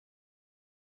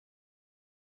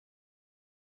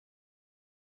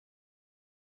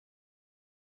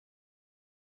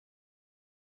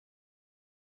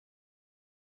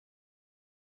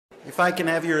If I can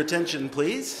have your attention,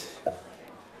 please.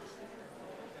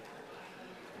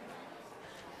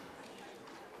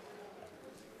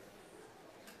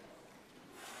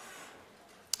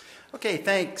 Okay,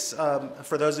 thanks.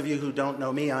 For those of you who don't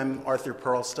know me, I'm Arthur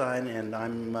Perlstein, and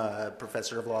I'm a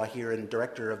professor of law here and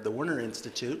director of the Werner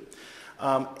Institute.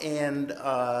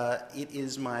 It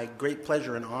is my great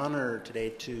pleasure and honor today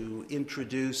to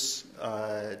introduce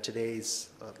today's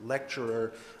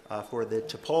lecturer for the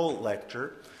Topol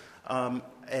Lecture.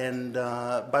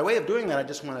 By way of doing that, I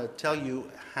just want to tell you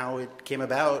how it came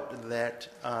about that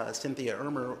Cynthia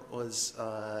Ermer was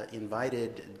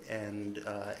invited and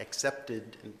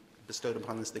accepted and bestowed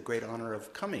upon us the great honor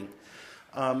of coming.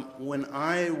 I'm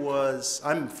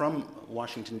from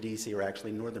Washington, D.C., or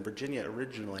actually Northern Virginia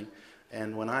originally,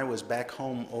 and when I was back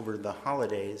home over the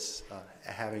holidays,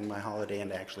 having my holiday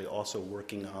and actually also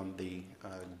working on the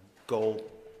GOAL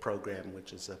program,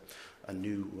 which is a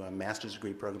new master's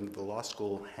degree program that the law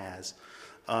school has,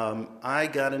 I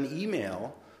got an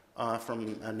email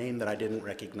from a name that I didn't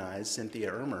recognize,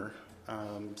 Cynthia Ermer,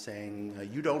 saying,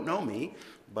 you don't know me,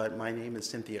 but my name is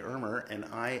Cynthia Ermer, and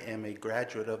I am a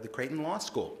graduate of the Creighton Law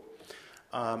School.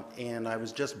 And I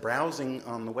was just browsing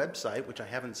on the website, which I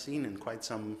haven't seen in quite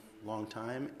some long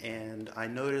time, and I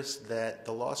noticed that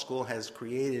the law school has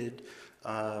created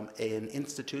an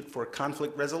institute for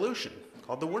conflict resolution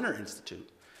called the Werner Institute.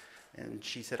 And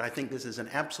she said, I think this is an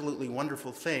absolutely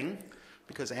wonderful thing,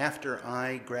 because after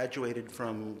I graduated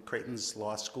from Creighton's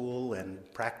law school and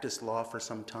practiced law for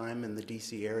some time in the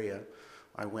DC area,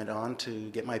 I went on to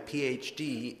get my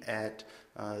PhD at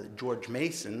George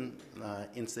Mason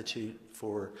Institute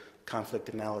for Conflict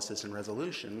Analysis and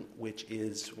Resolution, which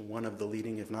is one of the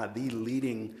leading, if not the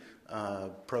leading,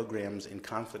 programs in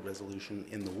conflict resolution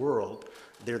in the world.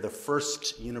 They're the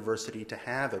first university to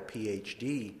have a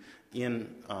PhD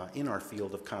in our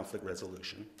field of conflict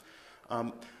resolution.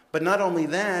 But not only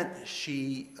that,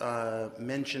 she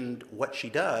mentioned what she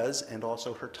does and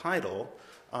also her title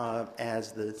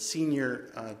as the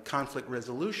Senior Conflict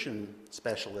Resolution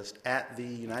Specialist at the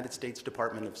United States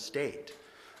Department of State.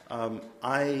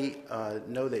 I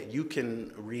know that you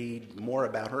can read more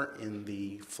about her in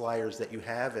the flyers that you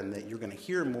have, and that you're going to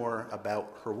hear more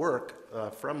about her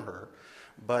work from her.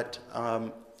 But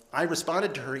I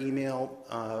responded to her email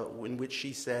in which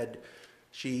she said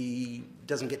she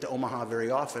doesn't get to Omaha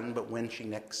very often, but when she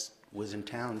next was in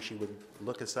town, she would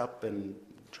look us up and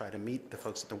try to meet the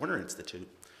folks at the Werner Institute.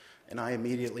 And I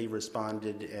immediately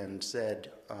responded and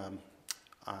said,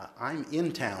 I'm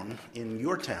in town, in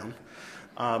your town,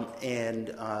 can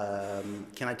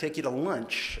I take you to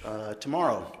lunch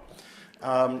tomorrow?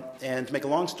 And to make a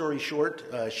long story short,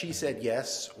 she said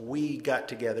yes. We got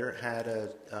together, had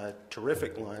a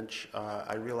terrific lunch.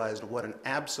 I realized what an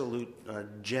absolute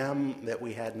gem that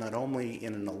we had, not only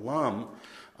in an alum,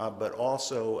 but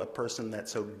also a person that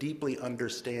so deeply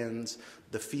understands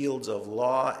the fields of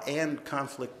law and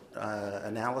conflict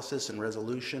analysis and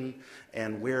resolution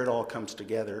and where it all comes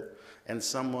together, and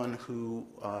someone who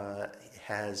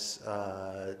has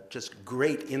just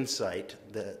great insight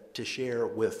to share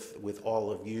with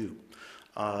all of you.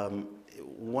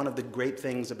 One of the great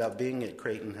things about being at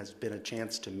Creighton has been a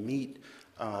chance to meet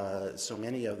so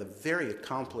many of the very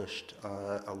accomplished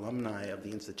alumni of the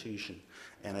institution.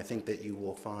 And I think that you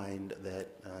will find that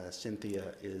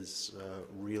Cynthia is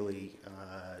really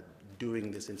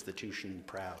doing this institution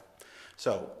proud.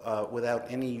 So without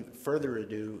any further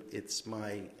ado, it's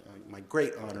my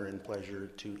great honor and pleasure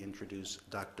to introduce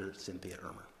Dr. Cynthia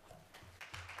Ermer.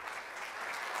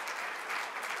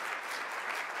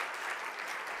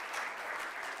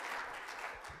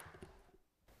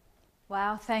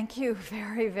 Wow, thank you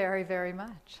very, very, very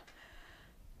much.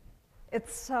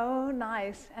 It's so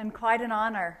nice and quite an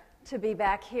honor to be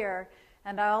back here,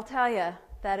 and I'll tell you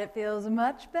that it feels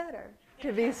much better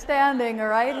to be standing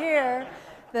right here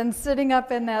than sitting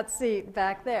up in that seat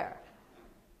back there.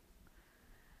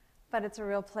 But it's a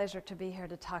real pleasure to be here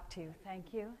to talk to you.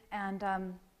 Thank you. And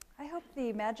I hope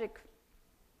the magic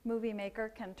movie maker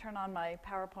can turn on my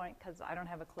PowerPoint, because I don't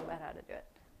have a clue about how to do it.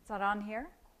 Is that on here?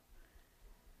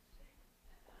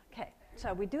 Okay,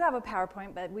 so we do have a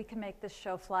PowerPoint, but we can make this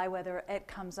show fly whether it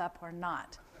comes up or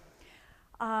not.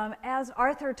 As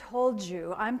Arthur told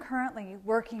you, I'm currently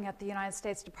working at the United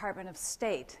States Department of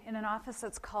State in an office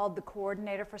that's called the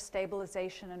Coordinator for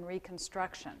Stabilization and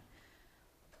Reconstruction.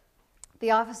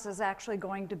 The office is actually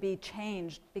going to be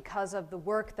changed because of the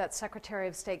work that Secretary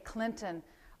of State Clinton,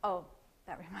 oh,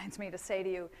 that reminds me to say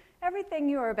to you, everything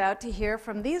you are about to hear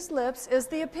from these lips is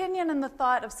the opinion and the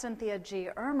thought of Cynthia G.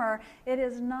 Ermer. It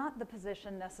is not the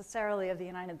position necessarily of the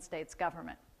United States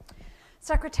government.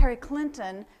 Secretary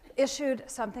Clinton issued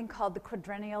something called the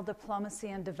Quadrennial Diplomacy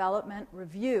and Development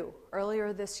Review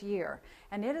earlier this year.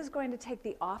 And it is going to take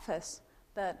the office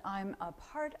that I'm a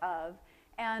part of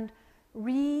and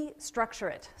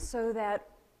restructure it so that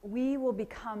we will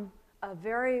become a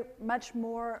very much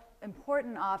more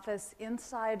important office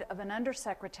inside of an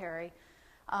undersecretary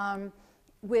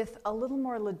with a little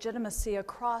more legitimacy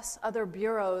across other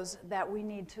bureaus that we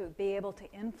need to be able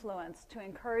to influence, to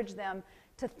encourage them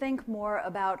to think more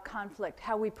about conflict,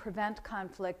 how we prevent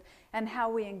conflict, and how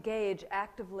we engage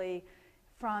actively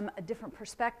from a different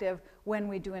perspective when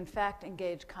we do in fact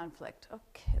engage conflict.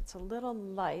 Okay, it's a little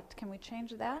light. Can we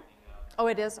change that? Oh,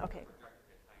 it is? Okay.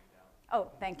 Oh,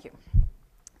 thank you.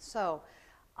 So,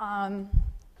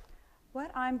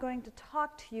 what I'm going to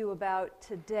talk to you about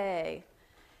today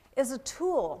is a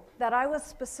tool that I was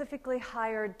specifically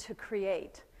hired to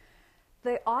create.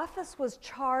 The office was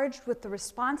charged with the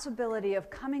responsibility of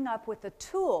coming up with a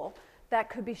tool that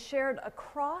could be shared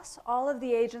across all of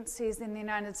the agencies in the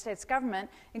United States government,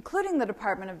 including the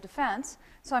Department of Defense.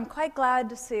 So I'm quite glad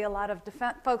to see a lot of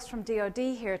folks from DoD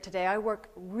here today. I work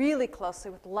really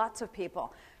closely with lots of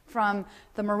people from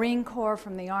the Marine Corps,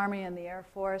 from the Army and the Air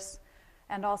Force,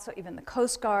 and also even the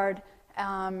Coast Guard.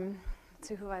 Let's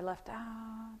see who I left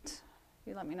out.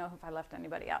 You let me know if I left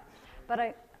anybody out.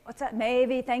 But what's that?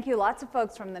 Navy, thank you. Lots of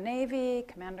folks from the Navy,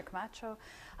 Commander Camacho.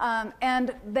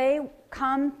 And they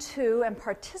come to and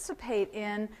participate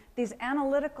in these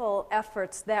analytical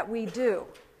efforts that we do.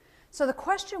 So the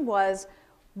question was,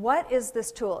 what is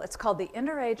this tool? It's called the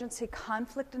Interagency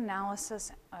Conflict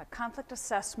Analysis, Conflict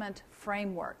Assessment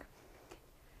Framework.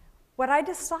 What I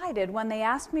decided when they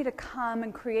asked me to come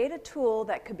and create a tool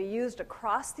that could be used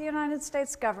across the United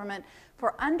States government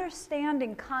for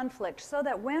understanding conflict so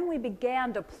that when we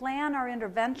began to plan our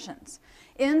interventions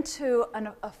into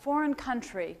a foreign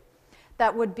country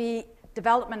that would be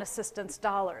development assistance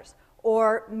dollars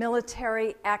or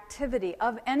military activity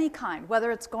of any kind,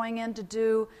 whether it's going in to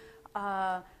do, what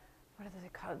are they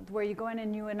called, where you go in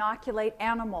and you inoculate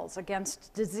animals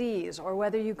against disease, or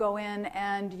whether you go in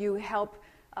and you help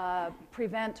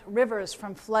prevent rivers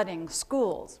from flooding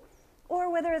schools, or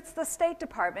whether it's the State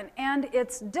Department and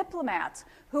its diplomats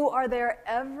who are there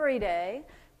every day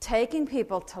taking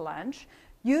people to lunch,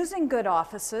 using good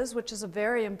offices, which is a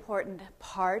very important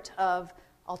part of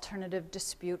alternative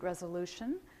dispute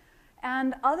resolution,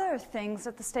 and other things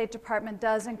that the State Department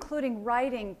does, including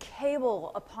writing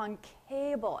cable upon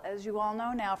cable, as you all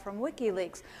know now from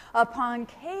WikiLeaks, upon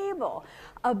cable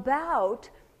about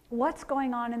what's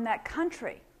going on in that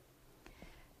country.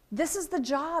 This is the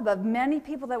job of many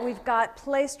people that we've got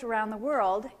placed around the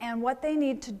world, and what they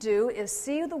need to do is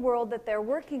see the world that they're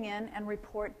working in and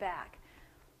report back.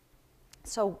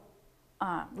 So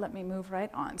let me move right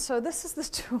on. So this is the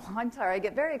tool. I'm sorry, I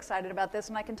get very excited about this,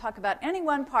 and I can talk about any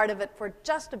one part of it for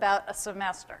just about a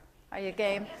semester. Are you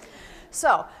game?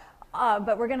 So,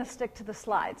 but we're going to stick to the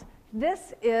slides.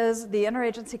 This is the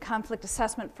Interagency Conflict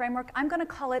Assessment Framework. I'm going to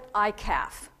call it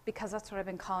ICAF, because that's what I've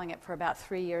been calling it for about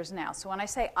 3 years now. So when I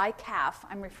say ICAF,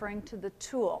 I'm referring to the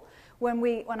tool.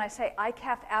 When I say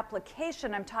ICAF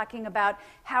application, I'm talking about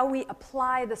how we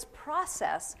apply this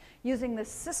process using this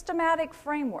systematic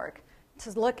framework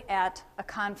to look at a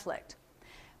conflict.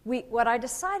 What I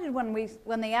decided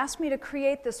when they asked me to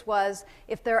create this was,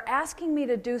 if they're asking me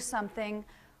to do something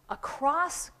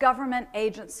across government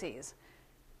agencies,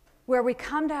 where we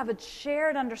come to have a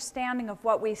shared understanding of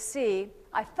what we see,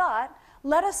 I thought,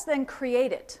 let us then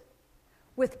create it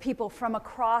with people from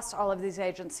across all of these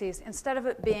agencies, instead of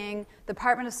it being the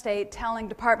Department of State telling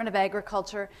Department of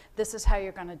Agriculture, this is how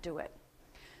you're going to do it.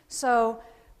 So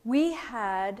we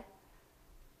had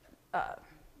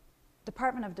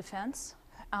Department of Defense,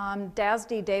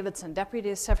 Dasdi Davidson, Deputy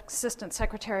Assistant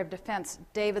Secretary of Defense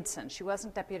Davidson. She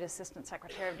wasn't Deputy Assistant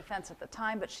Secretary of Defense at the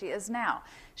time, but she is now.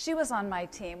 She was on my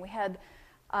team. We had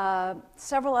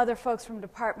several other folks from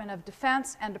Department of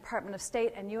Defense and Department of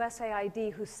State and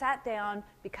USAID who sat down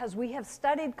because we have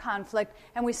studied conflict,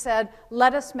 and we said,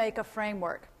 let us make a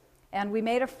framework. And we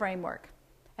made a framework.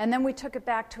 And then we took it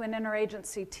back to an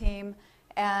interagency team,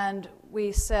 and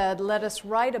we said, let us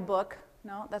write a book.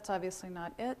 No, that's obviously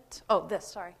not it. Oh, this,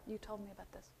 sorry. You told me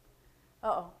about this.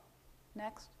 Uh-oh.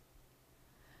 Next.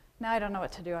 Now I don't know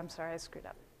what to do. I'm sorry, I screwed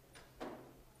up.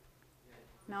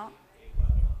 No?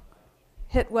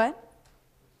 Hit what?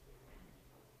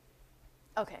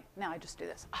 Okay, now I just do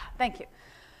this. Thank you.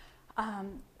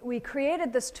 We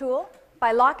created this tool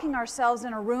by locking ourselves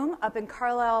in a room up in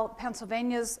Carlisle,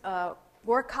 Pennsylvania's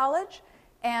War College,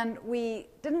 and we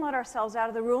didn't let ourselves out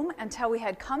of the room until we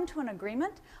had come to an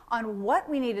agreement on what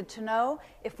we needed to know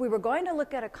if we were going to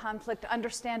look at a conflict to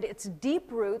understand its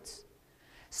deep roots,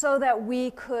 so that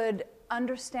we could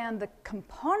understand the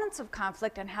components of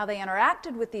conflict and how they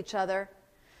interacted with each other,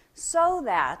 so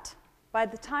that by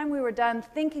the time we were done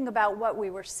thinking about what we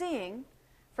were seeing,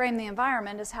 frame the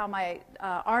environment is how my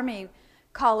Army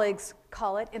colleagues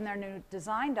call it in their new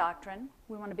design doctrine.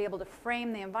 We want to be able to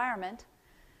frame the environment.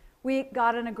 We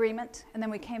got an agreement, and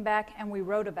then we came back and we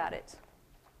wrote about it.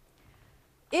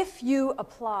 If you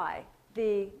apply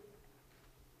the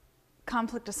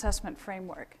conflict assessment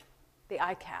framework, the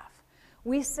ICAF,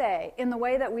 we say, in the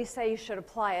way that we say you should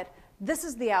apply it, this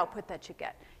is the output that you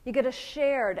get. You get a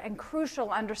shared and crucial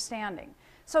understanding.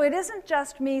 So it isn't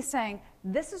just me saying,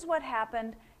 this is what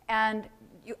happened, and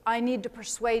I need to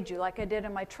persuade you, like I did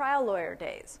in my trial lawyer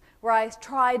days, where I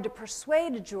tried to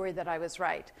persuade a jury that I was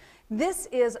right. This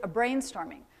is a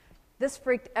brainstorming. This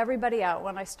freaked everybody out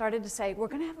when I started to say, we're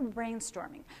going to have a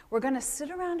brainstorming. We're going to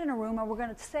sit around in a room and we're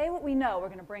going to say what we know. We're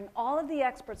going to bring all of the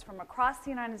experts from across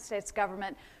the United States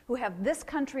government who have this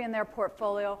country in their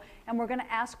portfolio, and we're going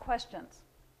to ask questions.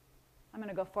 I'm going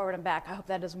to go forward and back. I hope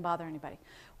that doesn't bother anybody.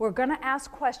 We're going to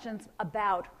ask questions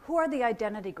about who are the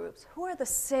identity groups? Who are the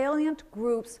salient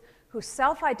groups who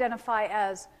self-identify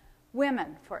as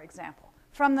women, for example,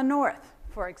 from the North,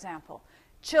 for example,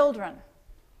 children,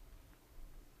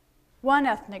 one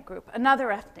ethnic group,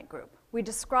 another ethnic group. We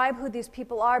describe who these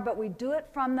people are, but we do it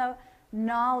from the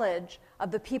knowledge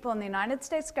of the people in the United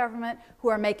States government who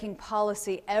are making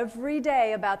policy every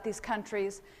day about these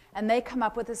countries, and they come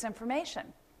up with this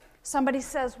information. Somebody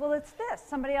says, well, it's this.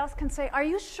 Somebody else can say, are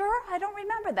you sure? I don't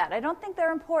remember that. I don't think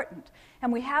they're important.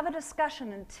 And we have a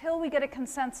discussion until we get a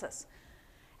consensus.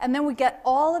 And then we get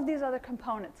all of these other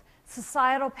components,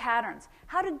 societal patterns.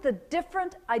 How did the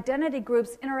different identity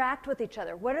groups interact with each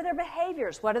other? What are their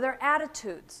behaviors? What are their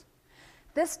attitudes?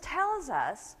 This tells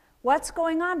us what's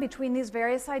going on between these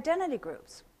various identity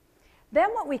groups.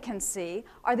 Then what we can see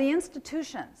are the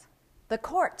institutions, the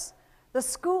courts, the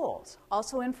schools,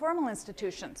 also informal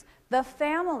institutions, the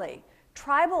family,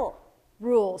 tribal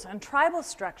rules and tribal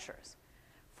structures,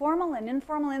 formal and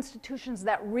informal institutions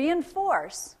that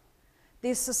reinforce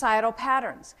these societal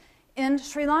patterns. In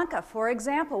Sri Lanka, for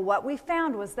example, what we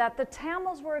found was that the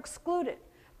Tamils were excluded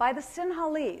by the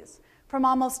Sinhalese from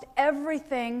almost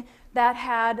everything that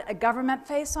had a government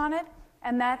face on it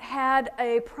and that had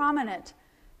a prominent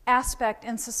aspect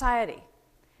in society.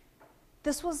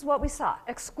 This was what we saw,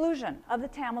 exclusion of the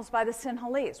Tamils by the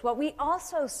Sinhalese. What we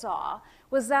also saw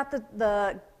was that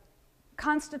the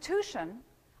Constitution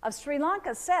of Sri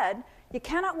Lanka said you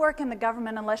cannot work in the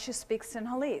government unless you speak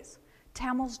Sinhalese.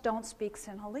 Tamils don't speak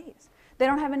Sinhalese. They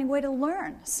don't have any way to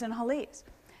learn Sinhalese.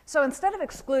 So instead of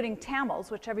excluding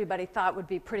Tamils, which everybody thought would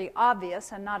be pretty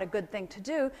obvious and not a good thing to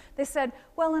do, they said,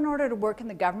 well, in order to work in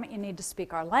the government, you need to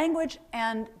speak our language,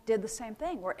 and did the same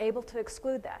thing. We're able to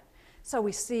exclude that. So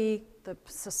we see the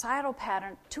societal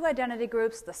pattern, two identity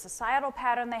groups, the societal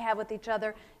pattern they have with each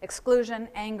other, exclusion,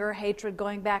 anger, hatred,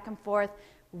 going back and forth,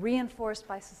 reinforced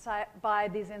by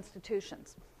these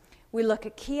institutions. We look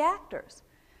at key actors.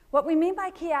 What we mean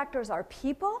by key actors are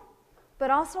people,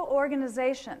 but also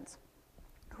organizations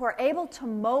who are able to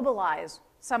mobilize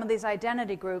some of these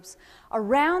identity groups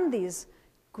around these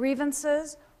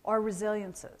grievances or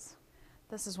resiliences.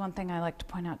 This is one thing I like to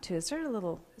point out too. Is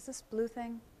this blue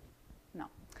thing? No.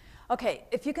 Okay,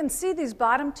 if you can see these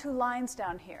bottom two lines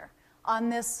down here on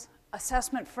this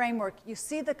assessment framework, you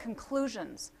see the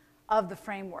conclusions of the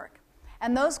framework.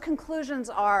 And those conclusions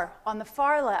are, on the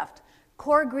far left,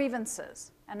 core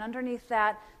grievances, and underneath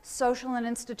that, social and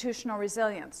institutional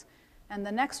resilience. And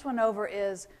the next one over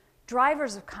is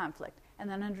drivers of conflict, and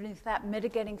then underneath that,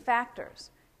 mitigating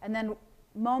factors. And then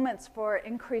moments for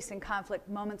increasing conflict,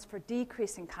 moments for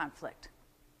decreasing conflict.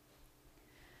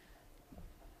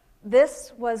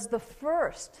 This was the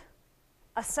first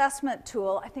assessment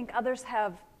tool. I think others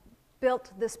have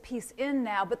built this piece in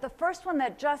now, but the first one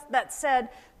that said,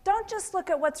 don't just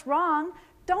look at what's wrong,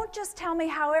 don't just tell me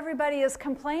how everybody is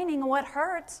complaining and what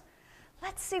hurts.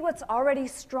 Let's see what's already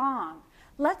strong.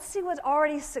 Let's see what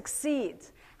already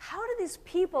succeeds. How do these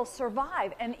people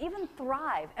survive and even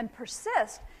thrive and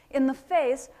persist in the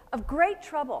face of great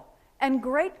trouble and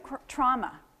great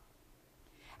trauma?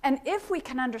 And if we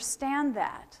can understand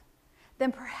that,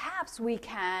 then perhaps we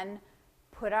can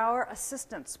put our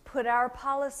assistance, put our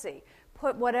policy,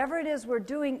 put whatever it is we're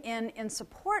doing in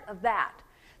support of that,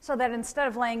 so that instead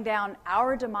of laying down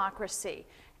our democracy,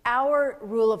 our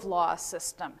rule of law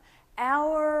system,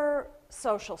 our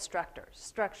social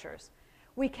structures,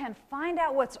 we can find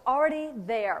out what's already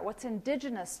there, what's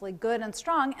indigenously good and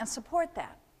strong, and support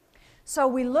that. So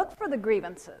we look for the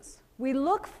grievances. We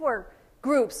look for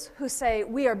groups who say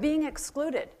we are being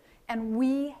excluded, and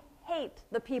we hate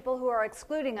the people who are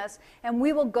excluding us, and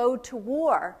we will go to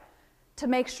war to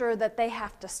make sure that they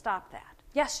have to stop that.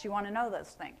 Yes, you want to know those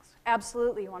things.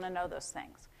 Absolutely, you want to know those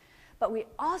things. But we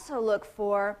also look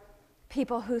for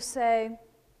people who say,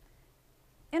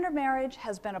 intermarriage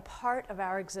has been a part of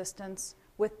our existence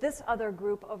with this other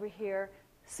group over here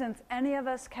since any of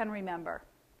us can remember.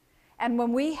 And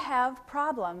when we have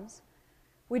problems,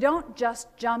 we don't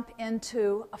just jump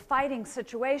into a fighting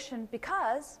situation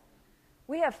because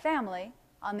we have family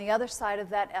on the other side of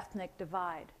that ethnic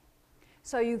divide.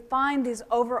 So you find these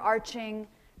overarching,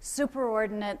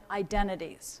 superordinate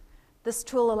identities. This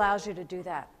tool allows you to do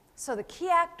that. So the key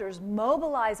actors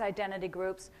mobilize identity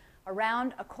groups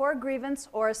around a core grievance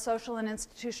or a social and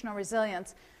institutional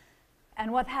resilience.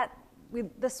 And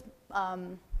this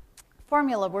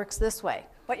formula works this way.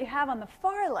 What you have on the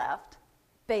far left,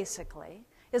 basically,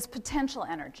 is potential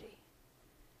energy.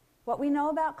 What we know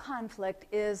about conflict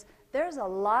is there's a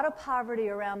lot of poverty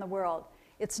around the world.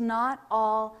 It's not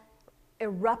all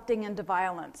erupting into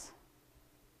violence.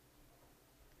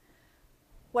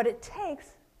 What it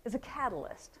takes is a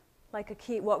catalyst, like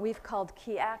what we've called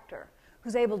key actor,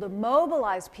 who's able to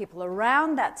mobilize people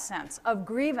around that sense of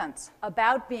grievance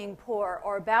about being poor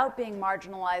or about being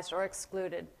marginalized or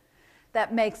excluded.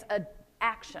 That makes an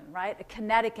action, right? A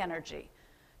kinetic energy.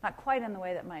 Not quite in the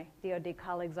way that my DoD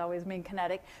colleagues always mean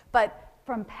kinetic, but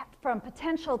from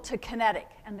potential to kinetic,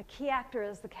 and the key actor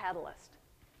is the catalyst.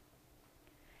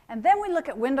 And then we look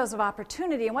at windows of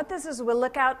opportunity, and what this is, we'll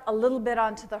look out a little bit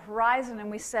onto the horizon and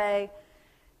we say,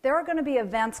 there are going to be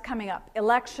events coming up,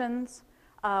 elections,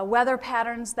 weather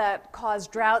patterns that cause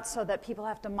droughts so that people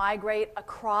have to migrate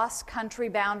across country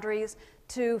boundaries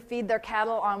to feed their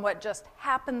cattle on what just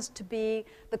happens to be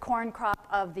the corn crop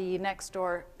of the next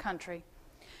door country.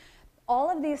 All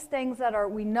of these things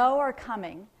that we know are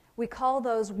coming, we call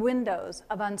those windows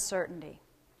of uncertainty.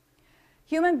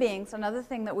 Human beings, another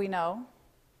thing that we know,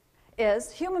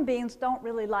 is human beings don't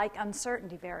really like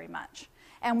uncertainty very much.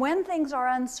 And when things are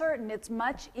uncertain, it's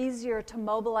much easier to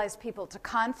mobilize people to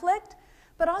conflict,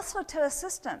 but also to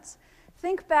assistance.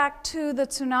 Think back to the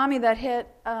tsunami that hit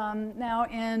now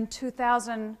in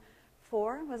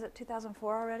 2004. Was it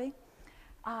 2004 already?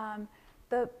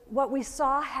 What we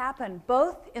saw happen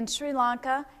both in Sri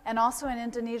Lanka and also in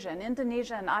Indonesia. In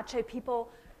Indonesia and Aceh,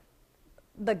 people,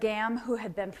 the GAM, who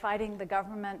had been fighting the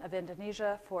government of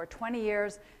Indonesia for 20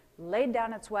 years, laid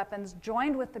down its weapons,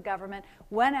 joined with the government,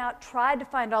 went out, tried to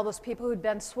find all those people who'd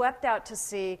been swept out to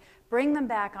sea, bring them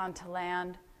back onto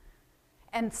land.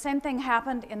 And same thing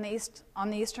happened on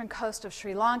the eastern coast of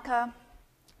Sri Lanka,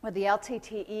 where the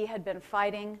LTTE had been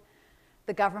fighting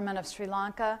the government of Sri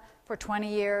Lanka for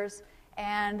 20 years,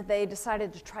 and they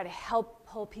decided to try to help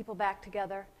pull people back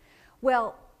together.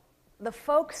 Well, the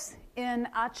folks in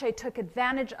Aceh took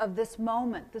advantage of this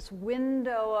moment, this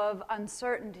window of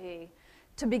uncertainty,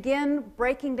 to begin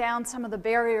breaking down some of the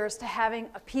barriers to having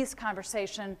a peace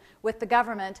conversation with the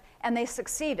government, and they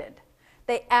succeeded.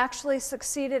 They actually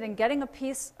succeeded in getting a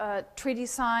peace treaty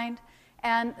signed,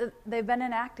 and they've been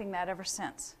enacting that ever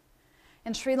since.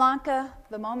 In Sri Lanka,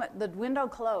 the window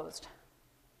closed,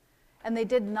 and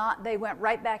they went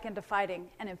right back into fighting.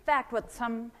 And in fact,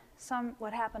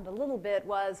 what happened a little bit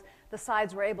was the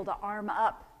sides were able to arm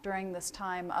up during this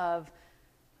time of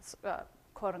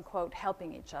quote unquote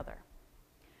helping each other.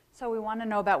 So we want to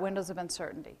know about windows of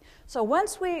uncertainty. So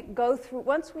once we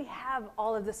have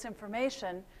all of this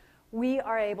information, we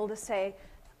are able to say,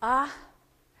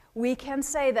 we can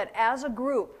say that as a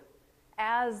group,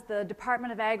 as the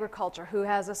Department of Agriculture, who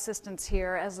has assistance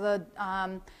here, as the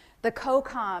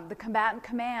COCOM, the Combatant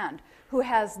Command, who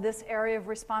has this area of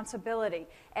responsibility,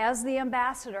 as the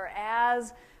ambassador,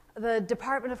 as the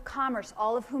Department of Commerce,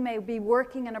 all of whom may be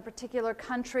working in a particular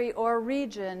country or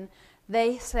region,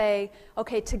 they say,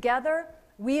 okay, together,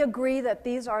 we agree that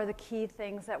these are the key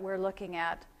things that we're looking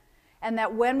at, and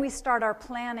that when we start our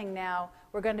planning now,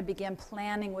 we're going to begin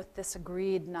planning with this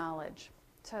agreed knowledge.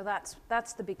 So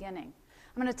that's the beginning.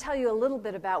 I'm going to tell you a little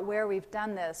bit about where we've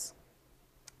done this,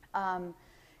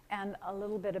 and a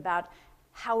little bit about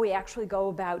how we actually go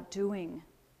about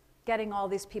getting all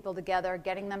these people together,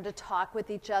 getting them to talk with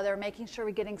each other, making sure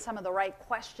we're getting some of the right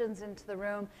questions into the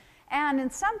room, and in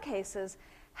some cases,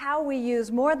 how we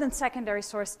use more than secondary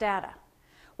source data.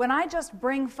 When I just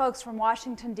bring folks from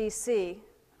Washington, D.C.,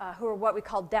 who are what we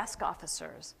call desk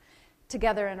officers,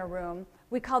 together in a room,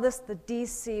 we call this the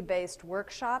DC-based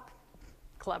workshop.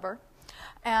 Clever.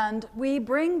 And we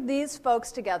bring these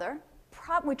folks together.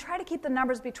 We try to keep the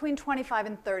numbers between 25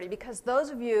 and 30, because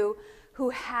those of you who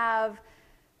have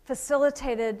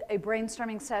facilitated a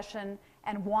brainstorming session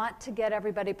and want to get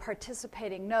everybody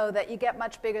participating know that you get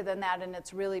much bigger than that, and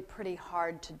it's really pretty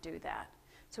hard to do that.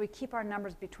 So we keep our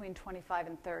numbers between 25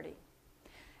 and 30.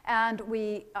 And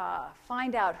we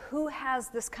find out who has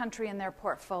this country in their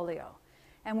portfolio.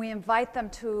 And we invite them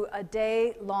to a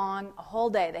day-long, a whole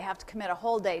day. They have to commit a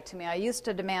whole day to me. I used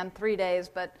to demand 3 days,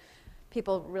 but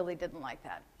people really didn't like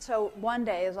that. So 1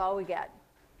 day is all we get.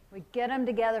 We get them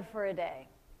together for a day.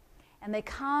 And they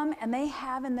come and they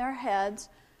have in their heads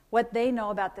what they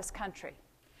know about this country.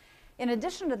 In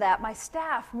addition to that, my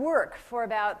staff work for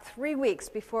about 3 weeks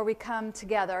before we come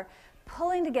together,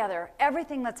 pulling together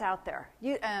everything that's out there.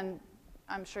 And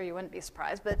I'm sure you wouldn't be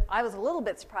surprised, but I was a little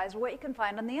bit surprised at what you can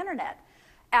find on the internet.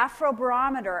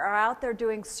 Afrobarometer are out there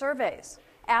doing surveys,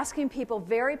 asking people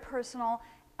very personal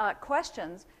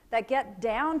questions that get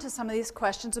down to some of these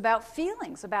questions about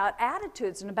feelings, about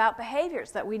attitudes, and about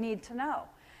behaviors that we need to know.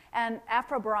 And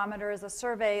Afrobarometer is a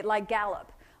survey like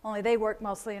Gallup, only they work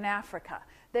mostly in Africa.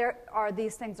 There are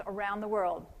these things around the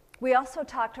world. We also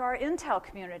talk to our intel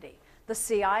community, the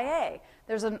CIA.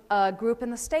 There's a group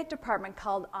in the State Department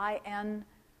called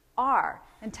INR,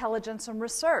 Intelligence and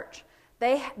Research.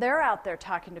 They're out there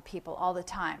talking to people all the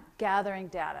time, gathering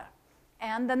data.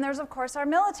 And then there's, of course, our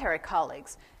military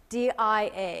colleagues,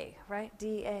 DIA, right?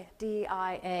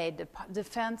 DIA,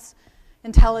 Defense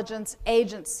Intelligence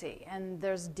Agency. And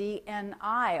there's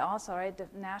DNI also, right?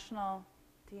 National,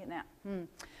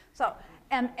 So,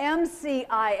 and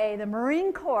MCIA, the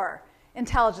Marine Corps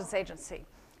Intelligence Agency.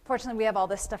 Fortunately, we have all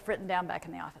this stuff written down back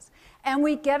in the office. And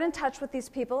we get in touch with these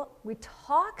people. We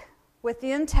talk with the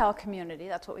intel community,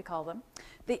 that's what we call them,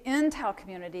 the intel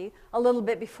community, a little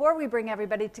bit before we bring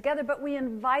everybody together, but we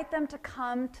invite them to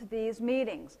come to these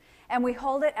meetings. And we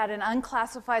hold it at an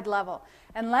unclassified level.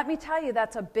 And let me tell you,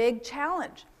 that's a big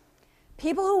challenge.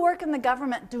 People who work in the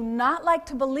government do not like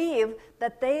to believe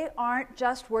that they aren't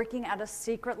just working at a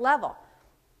secret level.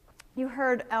 You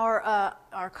heard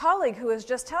our colleague who was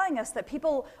just telling us that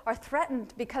people are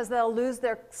threatened because they'll lose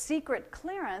their secret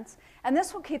clearance, and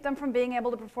this will keep them from being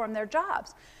able to perform their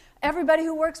jobs. Everybody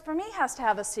who works for me has to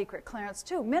have a secret clearance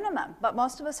too, minimum, but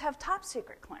most of us have top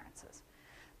secret clearances.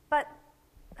 But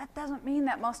that doesn't mean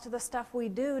that most of the stuff we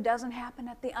do doesn't happen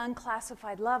at the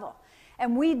unclassified level.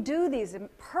 And we do these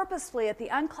purposefully at the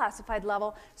unclassified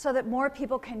level so that more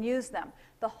people can use them.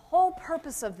 The whole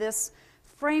purpose of this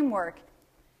framework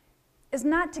is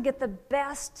not to get the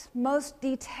best, most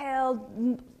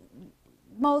detailed,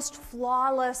 most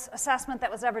flawless assessment that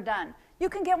was ever done. You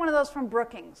can get one of those from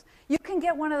Brookings. You can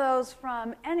get one of those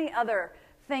from any other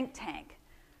think tank,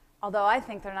 although I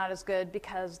think they're not as good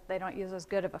because they don't use as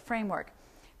good of a framework.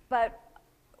 But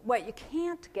what you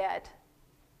can't get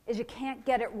is you can't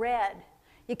get it read.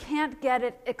 You can't get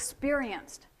it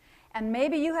experienced. And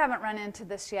maybe you haven't run into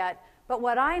this yet, but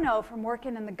what I know from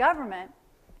working in the government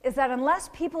is that unless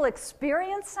people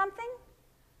experience something,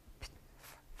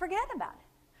 forget about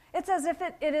it. It's as if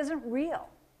it isn't real.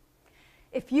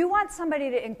 If you want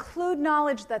somebody to include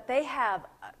knowledge that they have,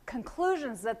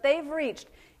 conclusions that they've reached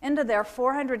into their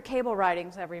 400 cable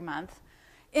writings every month,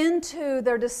 into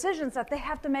their decisions that they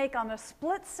have to make on a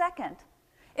split second,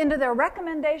 into their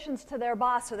recommendations to their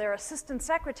boss or their assistant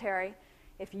secretary,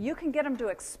 if you can get them to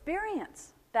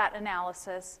experience that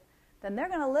analysis, then they're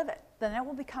going to live it. Then it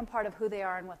will become part of who they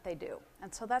are and what they do.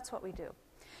 And so that's what we do.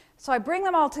 So I bring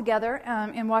them all together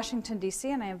in Washington, D.C.,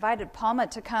 and I invited Palma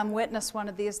to come witness one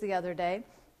of these the other day.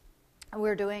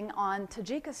 We're doing on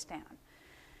Tajikistan.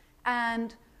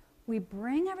 And we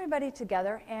bring everybody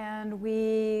together, and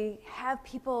we have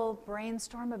people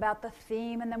brainstorm about the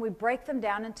theme, and then we break them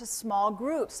down into small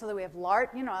groups so that we have large,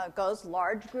 it goes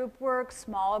large group work,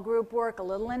 small group work, a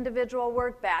little individual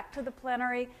work, back to the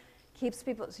plenary. Keeps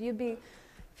people, so you'd be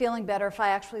feeling better if I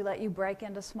actually let you break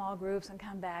into small groups and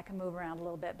come back and move around a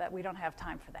little bit, but we don't have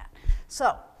time for that.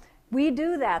 So we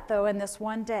do that, though, in this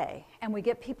one day, and we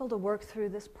get people to work through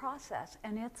this process,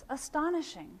 and it's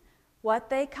astonishing what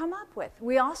they come up with.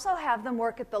 We also have them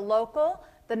work at the local,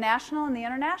 the national, and the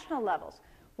international levels.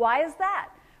 Why is that?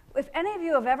 If any of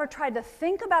you have ever tried to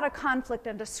think about a conflict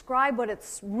and describe what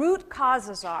its root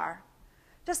causes are,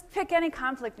 just pick any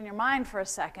conflict in your mind for a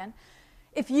second.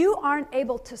 If you aren't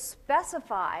able to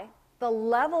specify the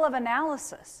level of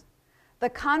analysis, the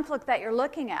conflict that you're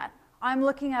looking at, I'm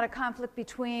looking at a conflict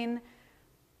between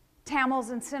Tamils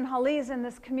and Sinhalese in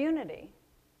this community.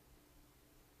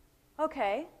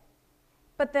 Okay,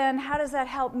 but then how does that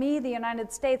help me, the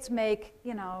United States, make,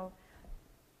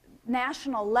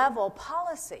 national level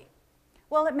policy?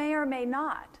 Well, it may or may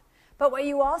not. But what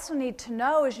you also need to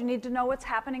know is you need to know what's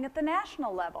happening at the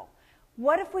national level.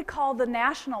 What if we call the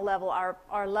national level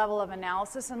our level of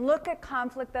analysis and look at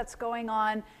conflict that's going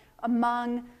on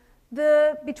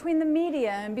between the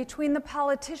media and between the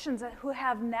politicians who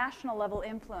have national level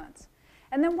influence.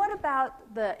 And then what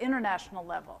about the international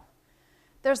level?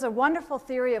 There's a wonderful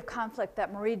theory of conflict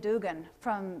that Marie Dugan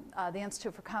from the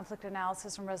Institute for Conflict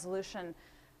Analysis and Resolution,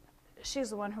 she's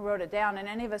the one who wrote it down, and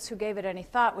any of us who gave it any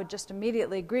thought would just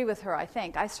immediately agree with her, I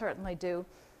think. I certainly do.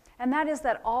 And that is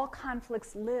that all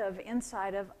conflicts live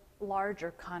inside of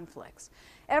larger conflicts.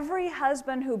 Every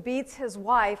husband who beats his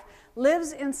wife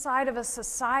lives inside of a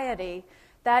society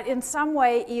that in some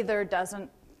way either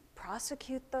doesn't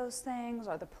prosecute those things,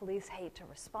 or the police hate to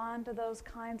respond to those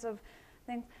kinds of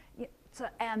things.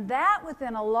 And that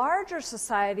within a larger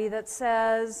society that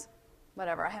says,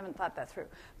 whatever, I haven't thought that through.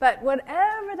 But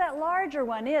whatever that larger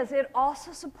one is, it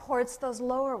also supports those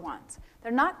lower ones.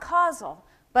 They're not causal,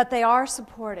 but they are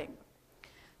supporting.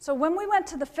 So when we went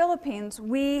to the Philippines,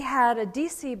 we had a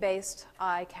DC-based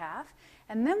ICAF,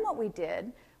 and then what we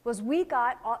did was we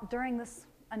got, during this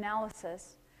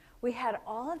analysis, we had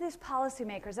all of these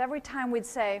policymakers, every time we'd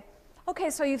say,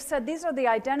 okay, so you've said these are the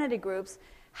identity groups,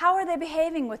 how are they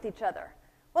behaving with each other?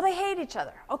 Well, they hate each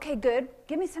other. Okay, good.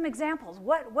 Give me some examples.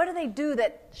 What do they do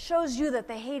that shows you that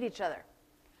they hate each other?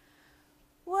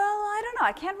 Well, I don't know.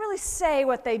 I can't really say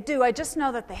what they do. I just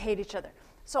know that they hate each other.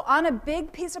 So on a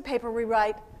big piece of paper, we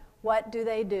write, what do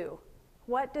they do?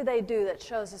 What do they do that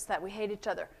shows us that we hate each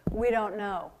other? We don't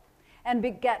know. And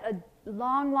get a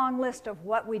long, long list of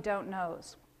what we don't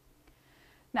knows.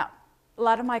 Now, a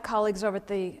lot of my colleagues over at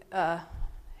the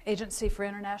Agency for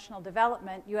International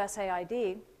Development,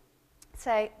 USAID,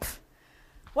 say,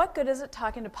 what good is it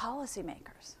talking to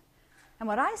policymakers? And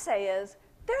what I say is,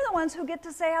 they're the ones who get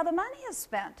to say how the money is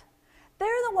spent.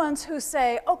 They're the ones who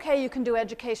say, okay, you can do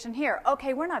education here.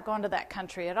 Okay, we're not going to that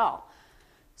country at all.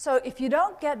 So if you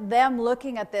don't get them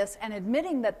looking at this and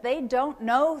admitting that they don't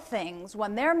know things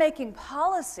when they're making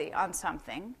policy on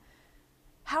something,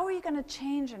 how are you going to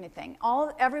change anything?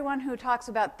 Everyone who talks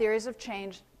about theories of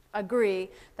change agree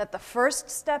that the first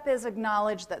step is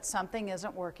acknowledge that something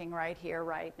isn't working right here,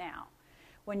 right now.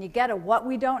 When you get a what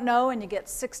we don't know and you get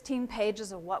 16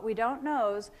 pages of what we don't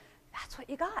knows, that's what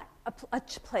you got, a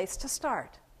place to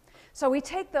start. So we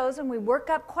take those and we work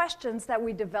up questions that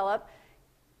we develop,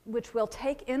 which we'll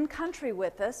take in country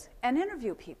with us and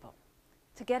interview people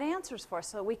to get answers for,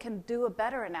 so we can do a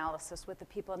better analysis with the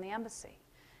people in the embassy.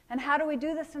 And how do we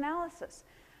do this analysis?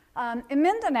 In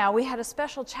Mindanao, we had a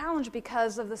special challenge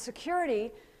because of the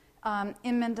security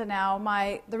in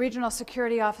Mindanao. The regional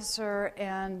security officer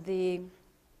and the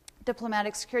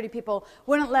diplomatic security people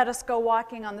wouldn't let us go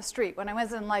walking on the street. When I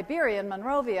was in Liberia, in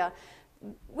Monrovia,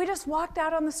 we just walked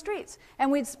out on the streets.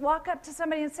 And we'd walk up to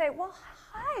somebody and say, well,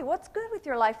 hi, what's good with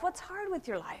your life? What's hard with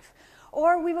your life?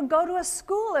 Or we would go to a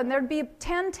school and there'd be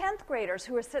 10 10th graders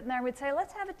who were sitting there and we'd say,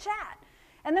 let's have a chat.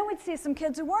 And then we'd see some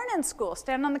kids who weren't in school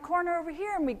stand on the corner over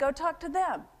here, and we'd go talk to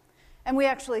them. And we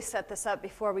actually set this up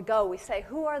before we go. We say,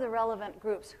 who are the relevant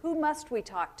groups? Who must we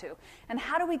talk to? And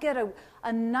how do we get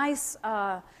a nice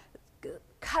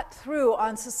cut through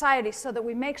on society so that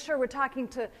we make sure we're talking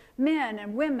to men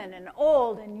and women and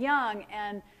old and young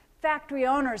and factory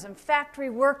owners and factory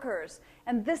workers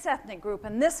and this ethnic group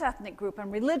and this ethnic group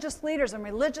and religious leaders and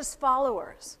religious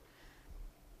followers.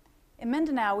 In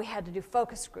Mindanao, we had to do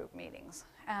focus group meetings.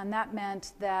 And that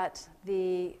meant that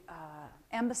the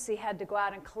embassy had to go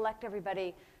out and collect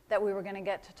everybody that we were going to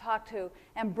get to talk to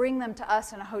and bring them to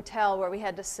us in a hotel where we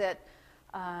had to sit,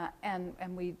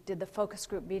 and we did the focus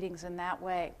group meetings in that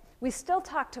way. We still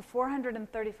talked to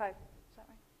 435, is that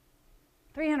right?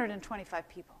 325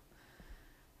 people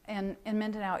in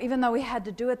Mindanao, even though we had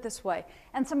to do it this way.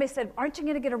 And somebody said, aren't you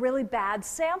going to get a really bad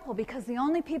sample because the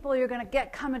only people you're going to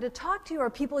get coming to talk to you are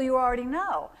people you already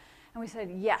know? And we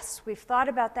said, yes, we've thought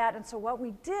about that. And so what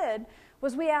we did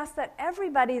was we asked that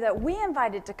everybody that we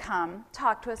invited to come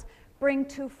talk to us bring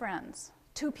 2 friends,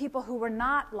 2 people who were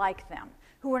not like them,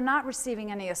 who were not receiving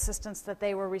any assistance that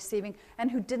they were receiving, and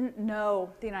who didn't know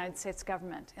the United States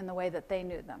government in the way that they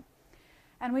knew them.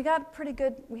 And we had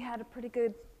a pretty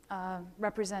good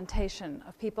representation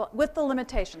of people with the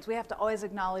limitations. We have to always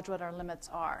acknowledge what our limits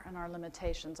are and our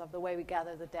limitations of the way we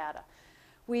gather the data.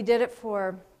 We did it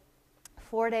for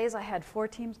 4 days. I had 4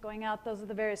 teams going out. Those are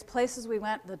the various places we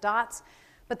went, the dots.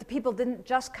 But the people didn't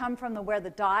just come from where the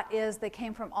dot is. They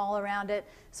came from all around it.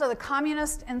 So the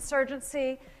communist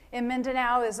insurgency in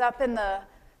Mindanao is up in the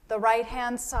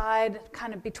right-hand side,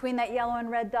 kind of between that yellow and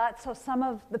red dot. So some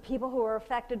of the people who were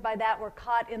affected by that were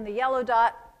caught in the yellow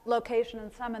dot location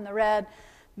and some in the red.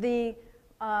 The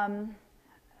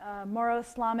Moro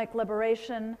Islamic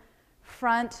Liberation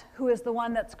Front, who is the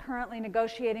one that's currently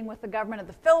negotiating with the government of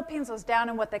the Philippines, was down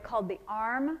in what they called the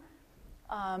ARM,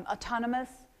 Autonomous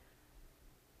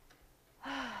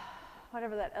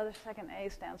whatever that other second A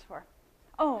stands for.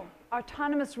 Oh,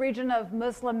 Autonomous Region of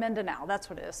Muslim Mindanao, that's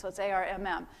what it is, so it's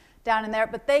ARMM down in there,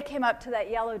 but they came up to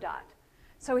that yellow dot.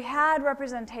 So we had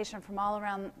representation from all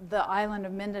around the island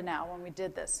of Mindanao when we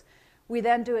did this. We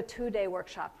then do a 2-day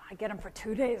workshop. I get them for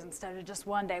 2 days instead of just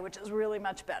 1 day, which is really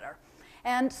much better.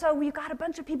 And so we've got a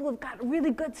bunch of people who've got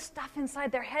really good stuff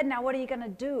inside their head. Now what are you going to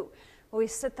do? Well, we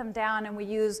sit them down and we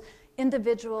use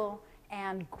individual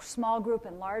and small group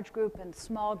and large group and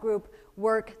small group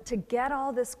work to get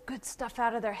all this good stuff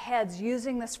out of their heads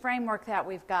using this framework that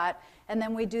we've got. And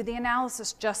then we do the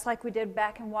analysis just like we did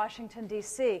back in Washington,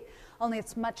 D.C., only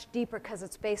it's much deeper because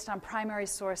it's based on primary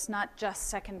source, not just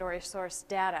secondary source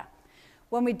data.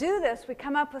 When we do this, we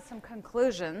come up with some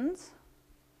conclusions.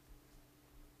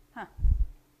 Okay.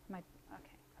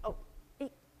 Oh, E.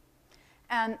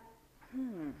 And,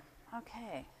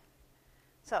 okay.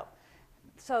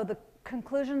 So the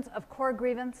conclusions of core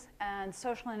grievance and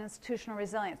social and institutional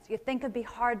resilience. You think it'd be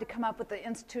hard to come up with the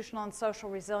institutional and social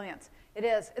resilience. It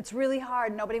is. It's really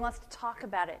hard. Nobody wants to talk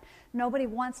about it. Nobody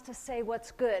wants to say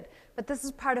what's good. But this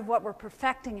is part of what we're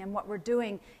perfecting, and what we're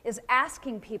doing is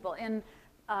asking people in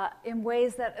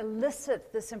ways that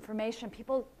elicit this information.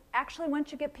 People actually,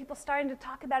 once you get people starting to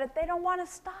talk about it, they don't want to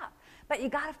stop. But you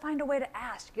got to find a way to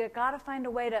ask. You got to find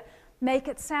a way to make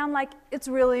it sound like it's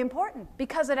really important,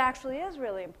 because it actually is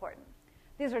really important.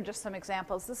 These are just some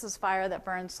examples. This is fire that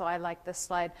burns, so I like this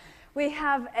slide. We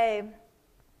have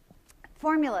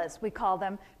formulas, we call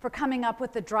them, for coming up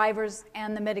with the drivers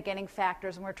and the mitigating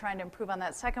factors, and we're trying to improve on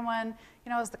that second one.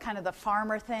 You know, it's the kind of the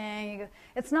farmer thing.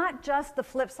 It's not just the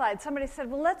flip side. Somebody said,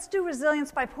 well, let's do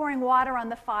resilience by pouring water on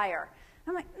the fire.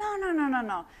 I'm like,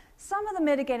 no. Some of the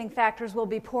mitigating factors will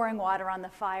be pouring water on the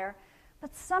fire,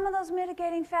 but some of those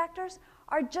mitigating factors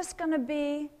are just going to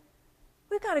be,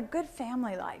 we've got a good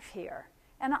family life here,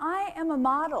 and I am a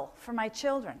model for my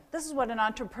children. This is what an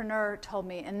entrepreneur told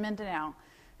me in Mindanao.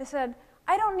 They said,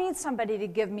 I don't need somebody to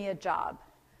give me a job.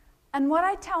 And what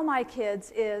I tell my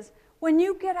kids is, when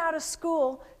you get out of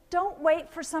school, don't wait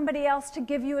for somebody else to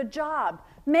give you a job.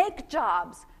 Make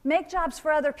jobs. Make jobs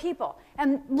for other people.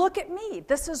 And look at me.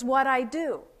 This is what I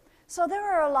do. So there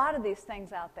are a lot of these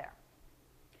things out there.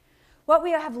 What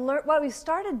we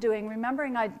started doing,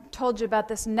 remembering I told you about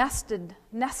this nesting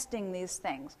these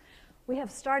things. We have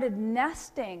started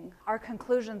nesting our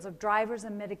conclusions of drivers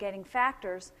and mitigating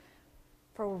factors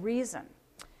for a reason.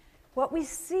 What we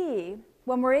see,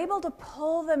 when we're able to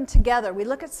pull them together, we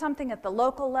look at something at the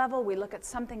local level, we look at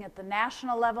something at the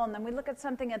national level, and then we look at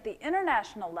something at the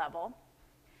international level,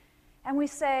 and we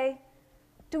say,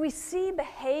 do we see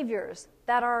behaviors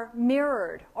that are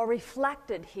mirrored or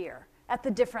reflected here at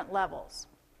the different levels?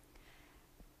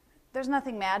 There's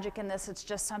nothing magic in this. It's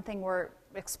just something we're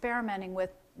experimenting with,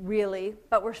 really,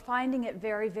 but we're finding it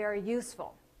very, very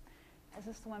useful. Is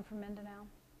this the one from Mindanao?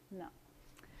 No.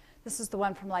 This is the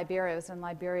one from Liberia. It was in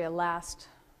Liberia last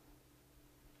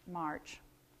March.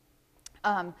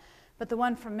 But the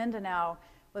one from Mindanao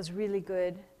was really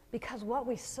good because what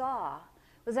we saw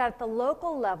was that at the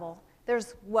local level,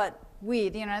 there's what we,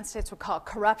 the United States, would call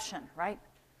corruption, right?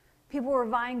 People were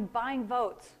buying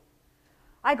votes.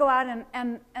 I go out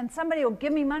and somebody will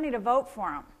give me money to vote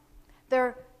for them.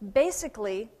 They're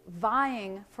basically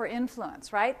vying for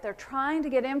influence, right? They're trying to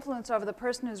get influence over the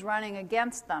person who's running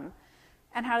against them.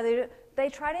 And how do they do it? They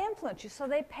try to influence you, so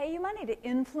they pay you money to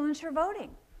influence your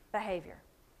voting behavior.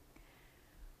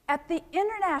 At the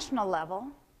international level,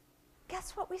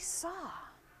 guess what we saw?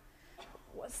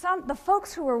 The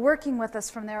folks who were working with us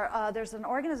from there, there's an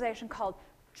organization called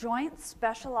Joint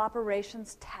Special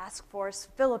Operations Task Force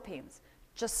Philippines,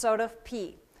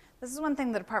 JSOTF-P. This is one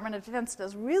thing the Department of Defense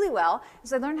does really well,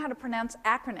 is they learn how to pronounce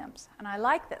acronyms, and I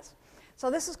like this.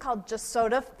 So this is called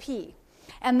JSOTF-P.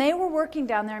 And they were working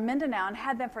down there in Mindanao and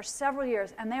had been for several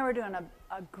years, and they were doing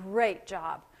a great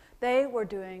job. They were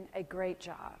doing a great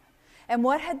job. And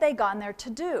what had they gone there to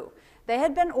do? They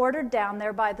had been ordered down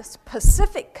there by the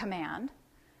Pacific Command,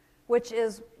 which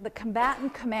is the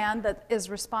combatant command that is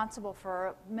responsible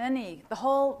for the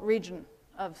whole region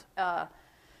of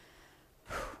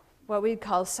what we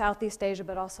call Southeast Asia,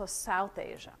 but also South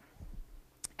Asia.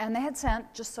 And they had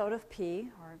sent JSOTF-P,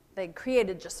 or they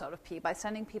created JSOTF-P by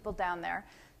sending people down there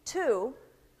to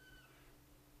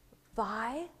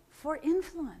vie for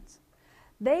influence.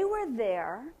 They were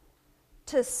there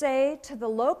to say to the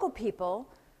local people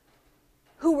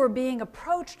who were being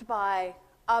approached by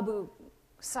Abu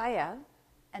Sayyaf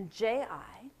and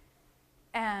J.I.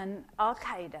 and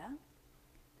Al-Qaeda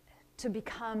to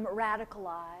become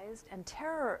radicalized and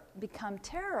become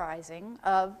terrorizing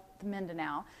of the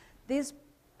Mindanao. These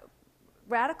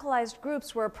radicalized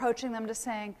groups were approaching them to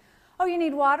saying, Oh, you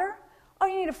need water? Oh,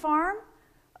 you need a farm?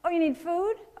 Oh, you need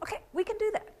food? Okay, we can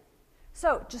do that.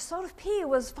 So Joseph P.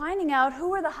 was finding out who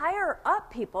were the higher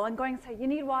up people and going and say, you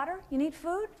need water? You need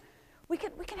food? We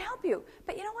can help you.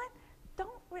 But you know what?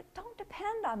 Don't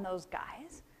depend on those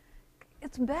guys.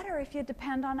 It's better if you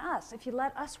depend on us, if you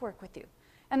let us work with you.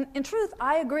 And in truth,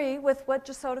 I agree with what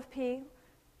Joseph P.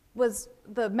 was,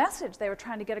 the message they were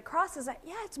trying to get across is that,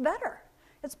 yeah, it's better.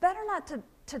 It's better not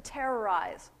to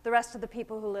terrorize the rest of the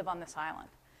people who live on this island.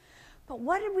 But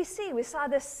what did we see? We saw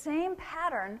this same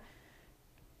pattern,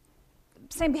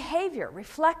 same behavior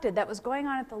reflected that was going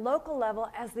on at the local level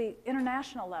as the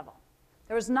international level.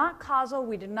 There was not causal.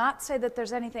 We do not say that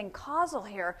there's anything causal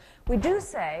here. We do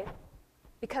say,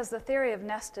 because the theory of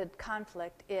nested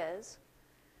conflict is,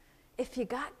 if you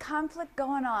got conflict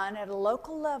going on at a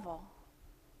local level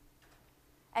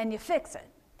and you fix it,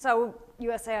 so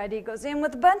USAID goes in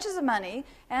with bunches of money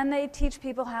and they teach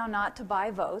people how not to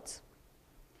buy votes,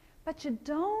 but you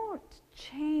don't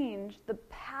change the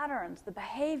patterns, the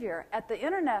behavior at the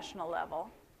international level,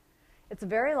 it's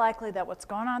very likely that what's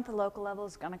going on at the local level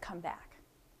is going to come back.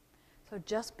 So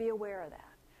just be aware of that.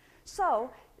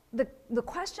 So the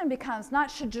question becomes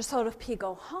not should Joseph P.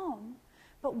 go home,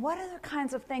 but what other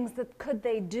kinds of things that could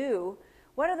they do?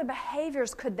 What other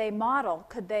behaviors could they model,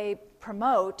 could they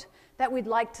promote that we'd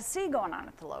like to see going on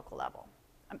at the local level?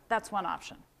 That's one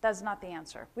option. That's not the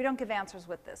answer. We don't give answers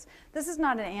with this. This is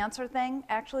not an answer thing,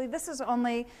 actually. This is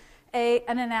only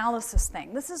an analysis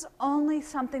thing. This is only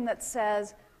something that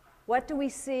says, what do we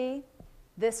see?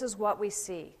 This is what we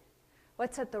see.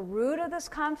 What's at the root of this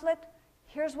conflict?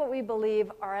 Here's what we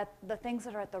believe are the things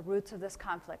that are at the roots of this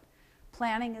conflict.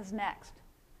 Planning is next.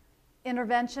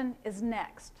 Intervention is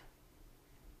next.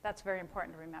 That's very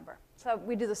important to remember. So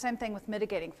we do the same thing with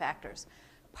mitigating factors.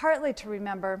 Partly to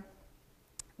remember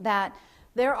that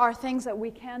there are things that we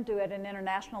can do at an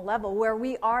international level where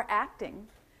we are acting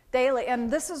daily. And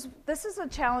this is a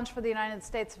challenge for the United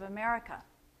States of America.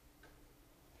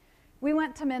 We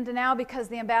went to Mindanao because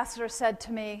the ambassador said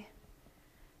to me,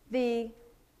 the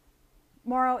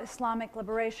Moro Islamic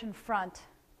Liberation Front,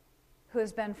 who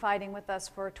has been fighting with us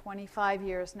for 25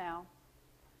 years now,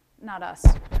 not us,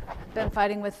 been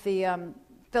fighting with the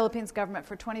Philippines government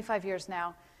for 25 years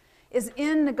now, is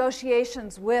in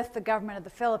negotiations with the government of the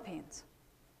Philippines.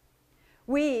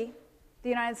 We, the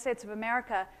United States of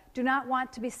America, do not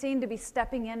want to be seen to be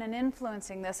stepping in and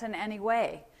influencing this in any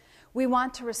way. We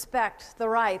want to respect the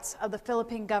rights of the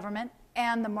Philippine government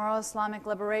and the Moro Islamic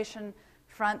Liberation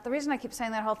Front. The reason I keep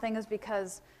saying that whole thing is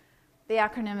because the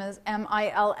acronym is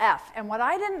MILF. And what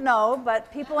I didn't know,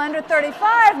 but people under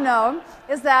 35 know,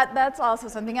 is that that's also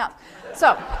something else.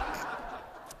 So,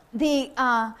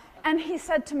 and he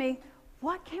said to me,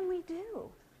 what can we do?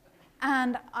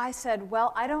 And I said,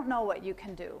 well, I don't know what you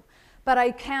can do, but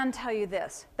I can tell you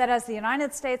this, that as the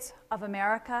United States of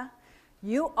America,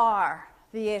 you are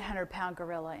the 800-pound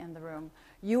gorilla in the room.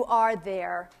 You are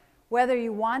there, whether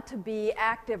you want to be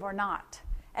active or not.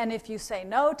 And if you say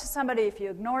no to somebody, if you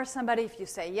ignore somebody, if you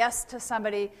say yes to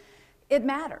somebody, it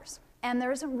matters. And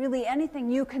there isn't really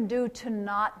anything you can do to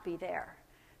not be there.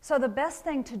 So the best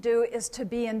thing to do is to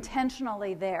be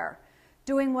intentionally there,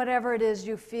 doing whatever it is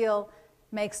you feel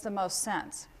makes the most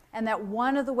sense. And that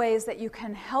one of the ways that you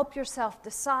can help yourself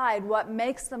decide what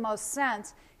makes the most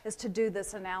sense is to do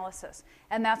this analysis.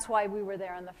 And that's why we were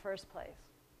there in the first place.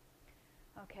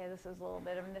 Okay, this is a little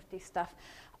bit of nifty stuff.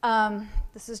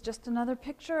 This is just another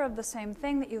picture of the same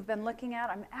thing that you've been looking at.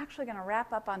 I'm actually going to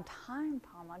wrap up on time,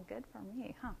 Palma. Good for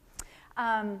me,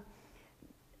 huh?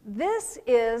 This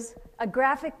is a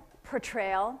graphic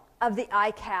portrayal of the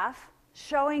ICAF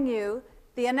showing you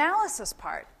the analysis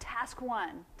part, task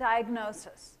 1,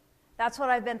 diagnosis. That's what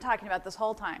I've been talking about this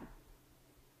whole time.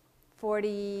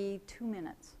 42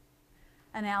 minutes.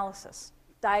 Analysis,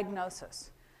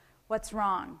 diagnosis. What's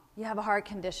wrong? You have a heart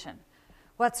condition.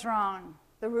 What's wrong?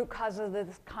 The root causes of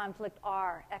this conflict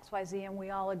are X, Y, Z, and we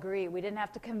all agree. We didn't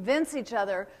have to convince each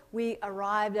other. We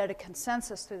arrived at a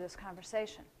consensus through this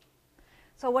conversation.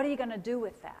 So what are you going to do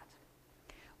with that?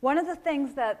 One of the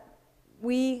things that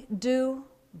we do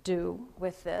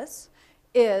with this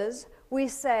is we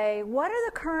say, what are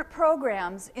the current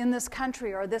programs in this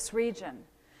country or this region?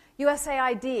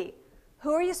 USAID,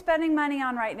 who are you spending money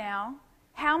on right now?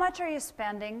 How much are you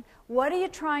spending? What are you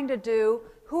trying to do?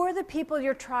 Who are the people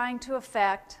you're trying to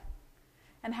affect?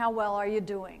 And how well are you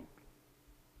doing?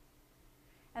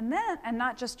 And then, and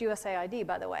not just USAID,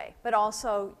 by the way, but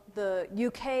also the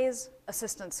UK's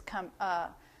assistance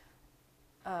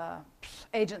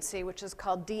agency, which is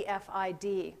called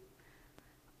DFID.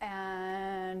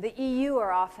 And the EU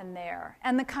are often there.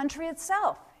 And the country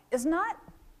itself is not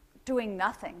doing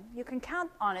nothing. You can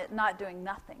count on it not doing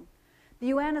nothing. The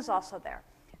UN is also there.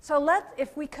 So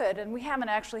if we could, and we haven't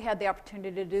actually had the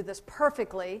opportunity to do this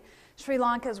perfectly, Sri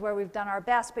Lanka is where we've done our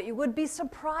best, but you would be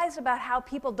surprised about how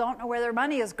people don't know where their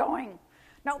money is going.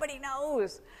 Nobody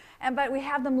knows. But we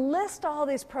have them list all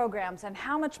these programs and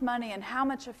how much money and how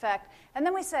much effect, and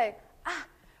then we say,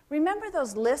 remember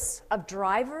those lists of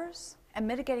drivers and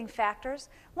mitigating factors?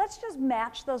 Let's just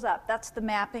match those up. That's the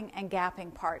mapping and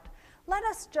gapping part. Let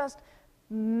us just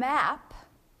map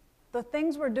the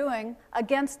things we're doing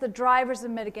against the drivers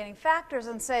and mitigating factors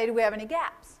and say, do we have any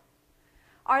gaps?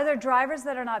 Are there drivers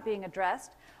that are not being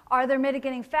addressed? Are there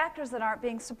mitigating factors that aren't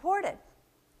being supported?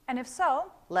 And if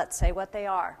so, let's say what they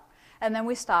are. And then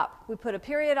we stop. We put a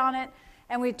period on it,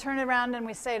 and we turn it around and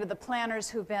we say to the planners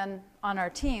who've been on our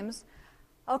teams,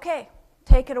 okay,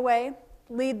 take it away.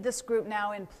 Lead this group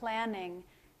now in planning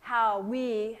how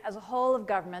we, as a whole of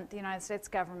government, the United States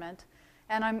government,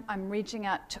 and I'm reaching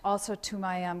out also to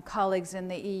my colleagues in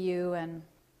the EU and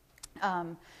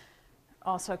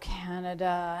also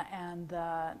Canada and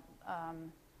the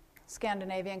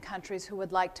Scandinavian countries who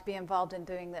would like to be involved in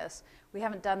doing this. We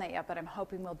haven't done that yet, but I'm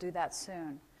hoping we'll do that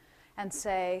soon. And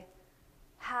say,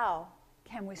 how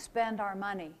can we spend our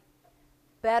money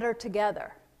better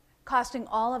together, costing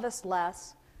all of us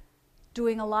less,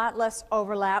 doing a lot less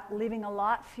overlap, leaving a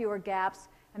lot fewer gaps,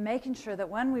 and making sure that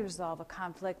when we resolve a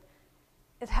conflict,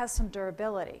 it has some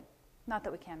durability. Not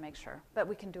that we can make sure, but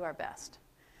we can do our best.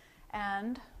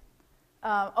 And,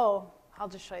 I'll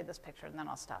just show you this picture and then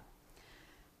I'll stop.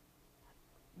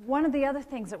 One of the other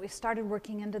things that we started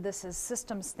working into this is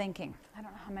systems thinking. I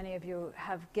don't know how many of you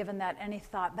have given that any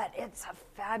thought, but it's a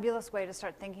fabulous way to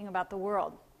start thinking about the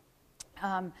world.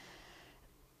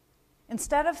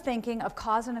 Instead of thinking of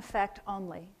cause and effect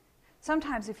only,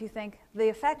 sometimes if you think the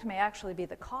effect may actually be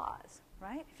the cause,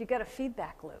 right? If you get a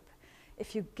feedback loop.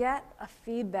 If you get a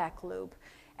feedback loop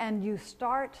and you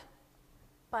start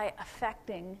by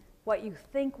affecting what you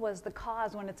think was the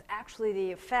cause when it's actually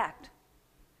the effect,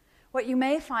 what you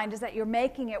may find is that you're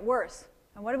making it worse.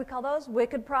 And what do we call those?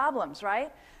 Wicked problems,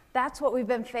 right? That's what we've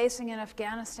been facing in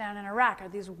Afghanistan and Iraq, are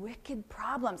these wicked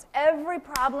problems. Every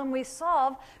problem we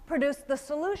solve, the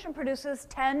solution produces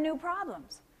 10 new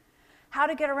problems. How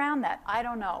to get around that, I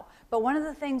don't know. But one of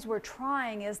the things we're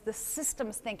trying is the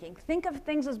systems thinking. Think of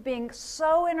things as being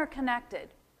so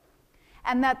interconnected,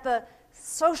 and that the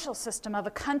social system of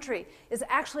a country is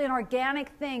actually an organic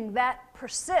thing that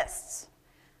persists.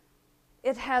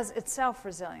 It has itself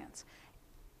resilience.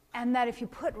 And that if you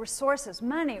put resources,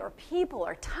 money, or people,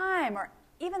 or time, or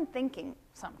even thinking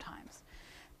sometimes,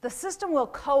 the system will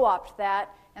co-opt that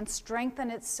and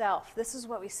strengthen itself. This is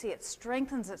what we see. It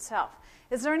strengthens itself.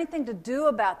 Is there anything to do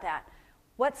about that?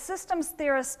 What systems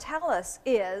theorists tell us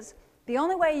is the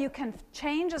only way you can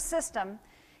change a system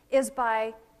is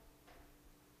by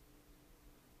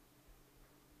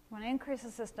increase the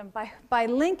system by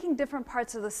linking different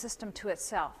parts of the system to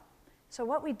itself. So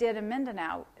what we did in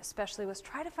Mindanao especially was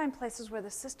try to find places where the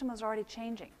system was already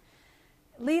changing.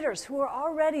 Leaders who were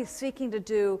already seeking to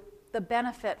do the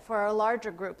benefit for a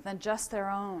larger group than just their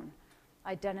own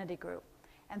identity group,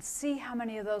 and see how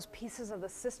many of those pieces of the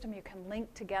system you can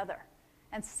link together,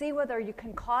 and see whether you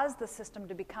can cause the system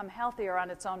to become healthier on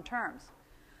its own terms.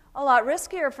 A lot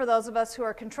riskier for those of us who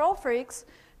are control freaks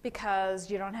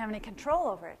because you don't have any control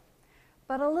over it,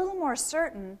 but a little more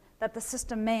certain that the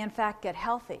system may in fact get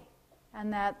healthy,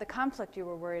 and that the conflict you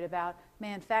were worried about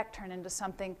may in fact turn into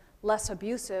something less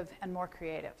abusive and more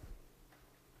creative.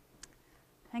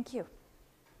 Thank you.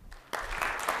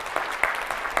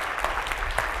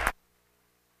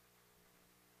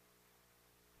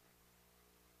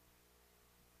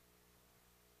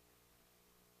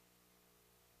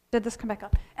 Did this come back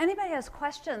up? Anybody has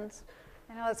questions?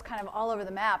 I know it's kind of all over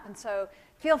the map, and so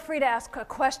feel free to ask a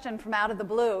question from out of the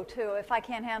blue, too. If I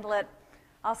can't handle it,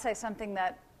 I'll say something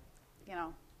that,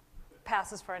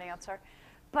 passes for any answer.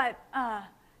 But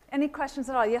any questions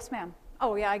at all? Yes, ma'am.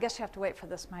 Oh, yeah, I guess you have to wait for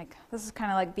this mic. This is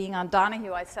kind of like being on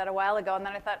Donahue, I said a while ago, and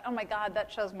then I thought, oh, my God,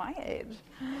 that shows my age.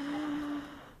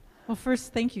 Well,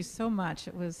 first, thank you so much.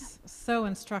 It was so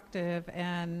instructive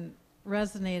and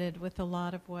resonated with a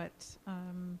lot of what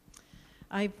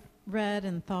I've read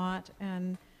and thought.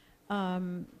 And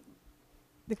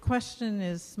the question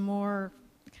is more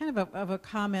kind of a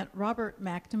comment. Robert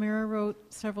McNamara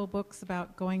wrote several books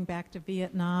about going back to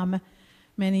Vietnam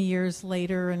many years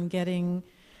later and getting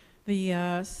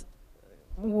the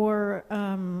war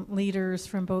leaders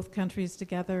from both countries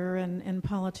together and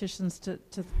politicians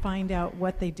to find out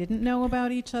what they didn't know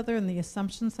about each other and the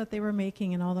assumptions that they were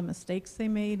making and all the mistakes they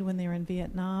made when they were in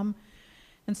Vietnam.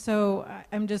 And so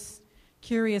I'm just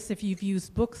curious if you've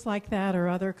used books like that or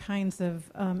other kinds of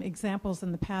examples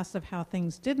in the past of how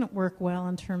things didn't work well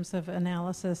in terms of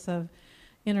analysis of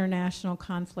international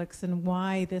conflicts and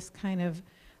why this kind of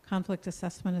conflict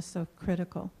assessment is so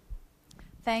critical.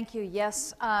 Thank you.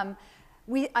 Yes. I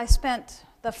spent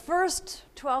the first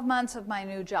 12 months of my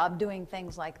new job doing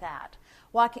things like that.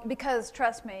 Because,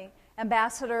 trust me,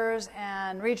 ambassadors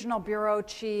and regional bureau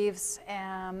chiefs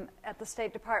at the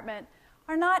State Department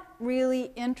are not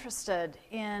really interested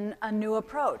in a new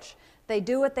approach. They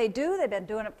do what they do. They've been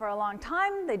doing it for a long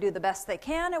time. They do the best they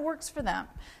can. It works for them.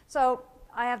 So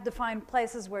I have to find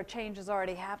places where change is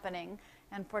already happening,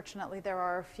 and fortunately there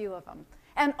are a few of them.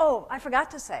 And oh, I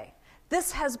forgot to say,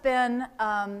 this has been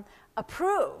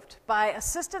approved by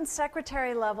assistant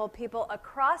secretary level people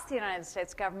across the United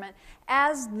States government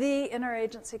as the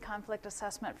interagency conflict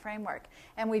assessment framework.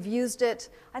 And we've used it,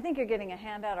 I think you're getting a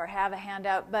handout or have a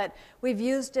handout, but we've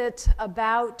used it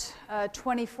about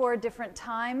 24 different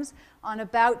times on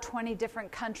about 20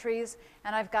 different countries,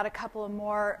 and I've got a couple of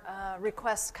more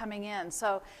requests coming in.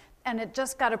 So, and it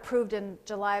just got approved in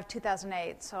July of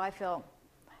 2008, so I feel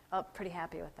pretty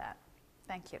happy with that.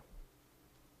 Thank you.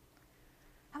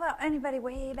 How about anybody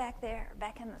way back there,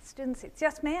 back in the student seats?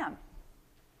 Yes, ma'am.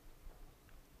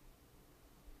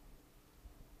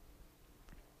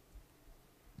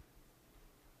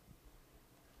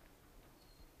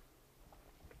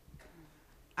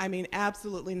 I mean,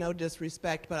 absolutely no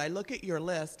disrespect, but I look at your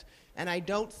list, and I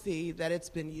don't see that it's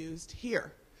been used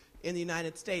here in the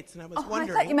United States, and I was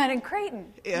wondering... I thought you meant in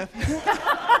Creighton. If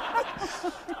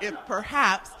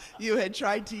perhaps you had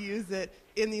tried to use it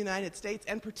in the United States,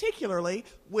 and particularly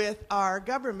with our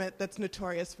government that's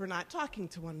notorious for not talking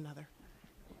to one another.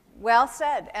 Well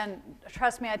said, and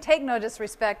trust me, I take no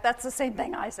disrespect. That's the same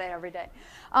thing I say every day.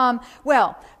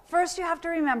 Well, first you have to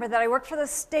remember that I work for the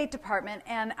State Department,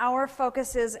 and our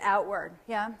focus is outward,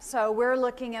 yeah? So we're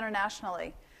looking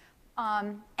internationally.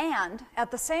 And at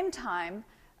the same time,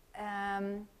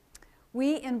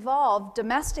 we involve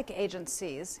domestic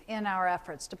agencies in our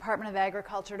efforts, Department of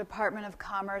Agriculture, Department of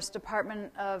Commerce,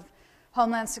 Department of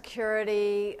Homeland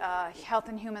Security, Health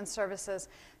and Human Services.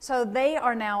 So they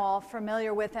are now all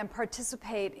familiar with and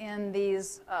participate in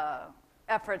these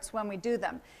efforts when we do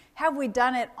them. Have we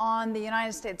done it on the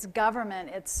United States government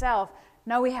itself?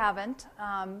 No, we haven't.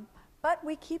 But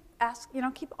we keep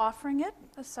keep offering it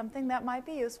as something that might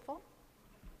be useful.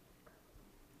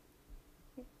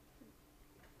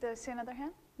 Did I see another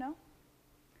hand? No?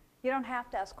 You don't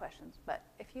have to ask questions, but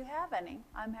if you have any,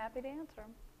 I'm happy to answer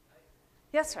them.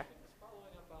 Yes, sir. Just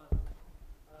following up on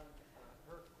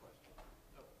her question.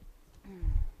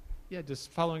 Yeah,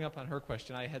 just following up on her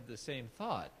question, I had the same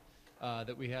thought,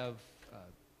 that we have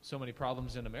so many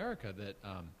problems in America that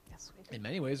Yes, we do. in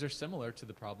many ways are similar to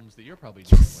the problems that you're probably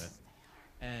dealing with.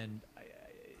 And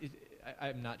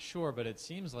I'm not sure, but it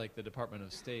seems like the Department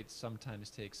of State sometimes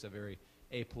takes a very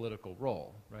apolitical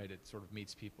role, right? It sort of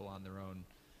meets people on their own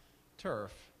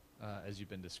turf, as you've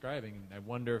been describing. And I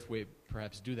wonder if we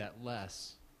perhaps do that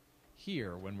less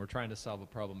here when we're trying to solve a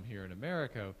problem here in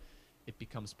America. It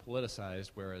becomes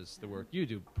politicized, whereas the work you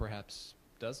do perhaps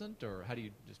doesn't, or how do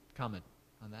you just comment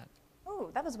on that?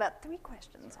 Oh, that was about 3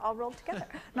 questions all rolled together.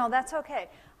 No, that's okay.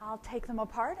 I'll take them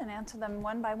apart and answer them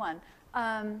one by one.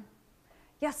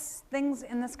 Yes, things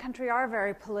in this country are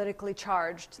very politically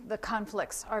charged. The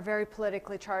conflicts are very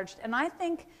politically charged. And I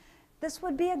think this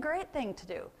would be a great thing to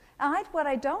do. And what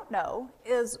I don't know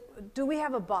is, do we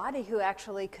have a body who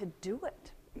actually could do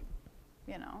it?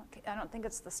 You know, I don't think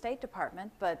it's the State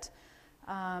Department, but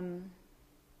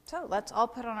so let's all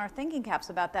put on our thinking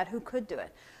caps about that. Who could do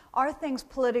it? Are things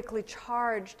politically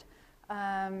charged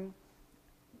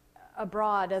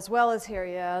abroad as well as here?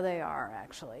 Yeah, they are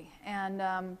actually.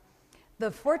 And the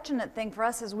fortunate thing for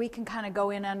us is we can kind of go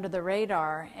in under the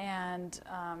radar and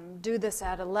do this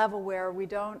at a level where we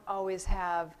don't always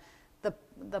have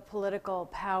the political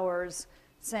powers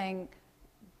saying,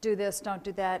 do this, don't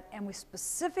do that. And we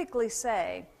specifically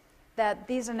say that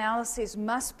these analyses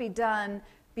must be done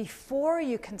before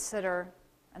you consider,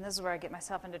 and this is where I get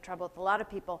myself into trouble with a lot of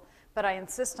people, but I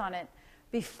insist on it,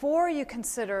 before you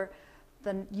consider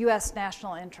the U.S.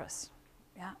 national interests.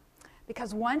 Yeah?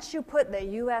 Because once you put the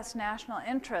U.S. national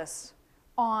interests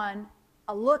on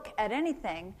a look at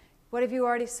anything, what have you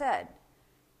already said?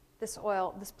 This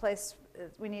oil, this place,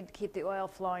 we need to keep the oil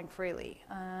flowing freely.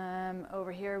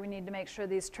 Over here, we need to make sure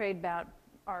these trade bound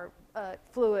are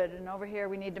fluid, and over here,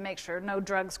 we need to make sure no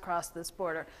drugs cross this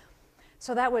border.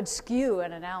 So that would skew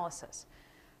an analysis.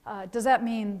 Does that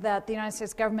mean that the United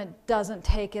States government doesn't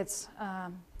take its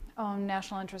own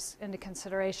national interests into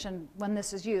consideration when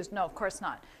this is used? No, of course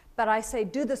not. But I say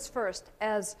do this first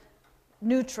as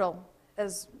neutral,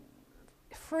 as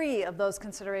free of those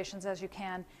considerations as you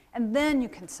can, and then you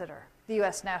consider the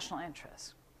U.S. national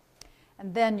interest.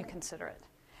 And then you consider it.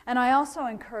 And I also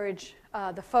encourage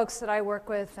the folks that I work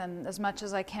with, and as much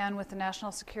as I can with the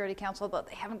National Security Council, but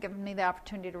they haven't given me the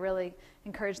opportunity to really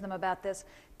encourage them about this,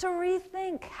 to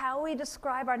rethink how we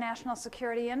describe our national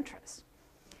security interests,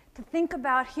 to think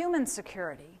about human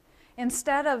security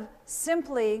instead of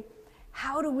simply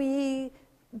how do we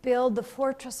build the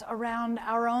fortress around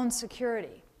our own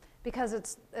security. Because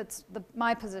it's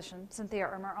my position, Cynthia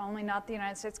Irmer, only not the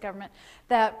United States government,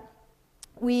 that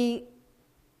we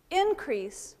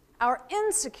increase our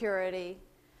insecurity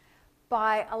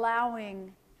by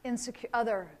allowing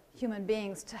other human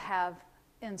beings to have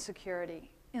insecure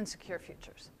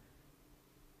futures.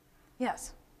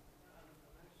 Yes?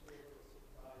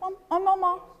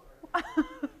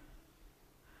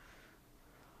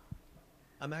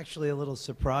 I'm actually a little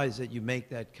surprised that you make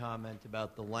that comment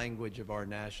about the language of our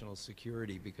national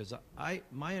security, because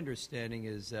my understanding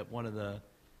is that one of the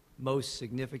most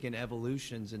significant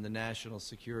evolutions in the national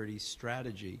security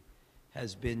strategy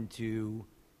has been to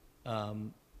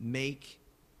make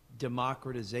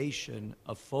democratization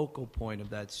a focal point of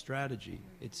that strategy.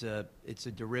 It's a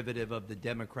derivative of the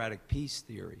democratic peace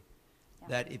theory,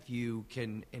 that if you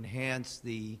can enhance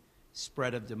the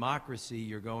spread of democracy,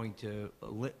 you're going to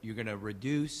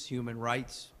reduce human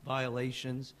rights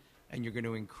violations, and you're going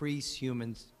to increase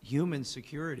human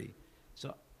security.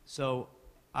 So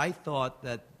I thought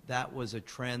that was a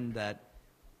trend that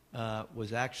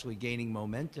was actually gaining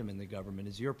momentum in the government.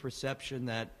 Is your perception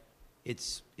that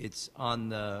it's on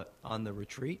the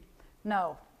retreat?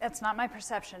 No, that's not my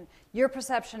perception. Your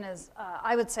perception is,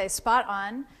 I would say, spot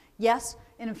on. Yes,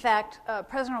 in fact,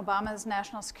 President Obama's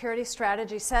national security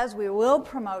strategy says we will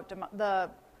promote the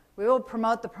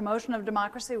promotion of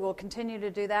democracy. We'll continue to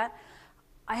do that.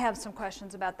 I have some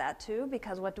questions about that too,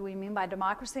 because what do we mean by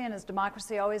democracy, and is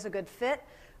democracy always a good fit?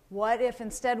 What if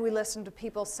instead we listen to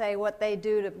people say what they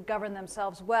do to govern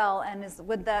themselves well, and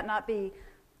would that not be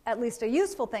at least a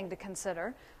useful thing to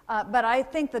consider? But I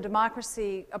think the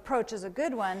democracy approach is a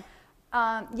good one.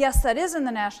 Yes, that is in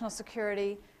the national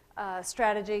security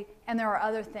strategy, and there are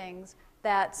other things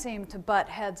that seem to butt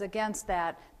heads against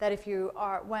that,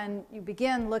 when you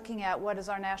begin looking at what does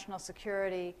our national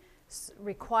security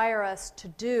require us to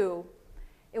do,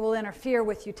 it will interfere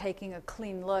with you taking a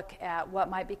clean look at what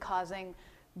might be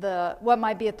what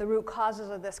might be at the root causes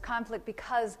of this conflict,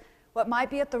 because what might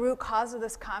be at the root cause of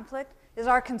this conflict is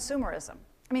our consumerism.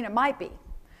 I mean, it might be.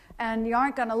 And you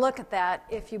aren't going to look at that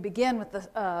if you begin with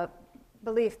the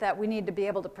belief that we need to be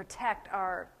able to protect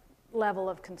our level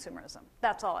of consumerism.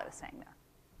 That's all I was saying there.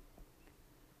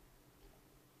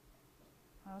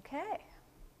 Okay.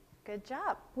 Good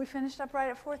job. We finished up right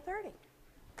at 4:30.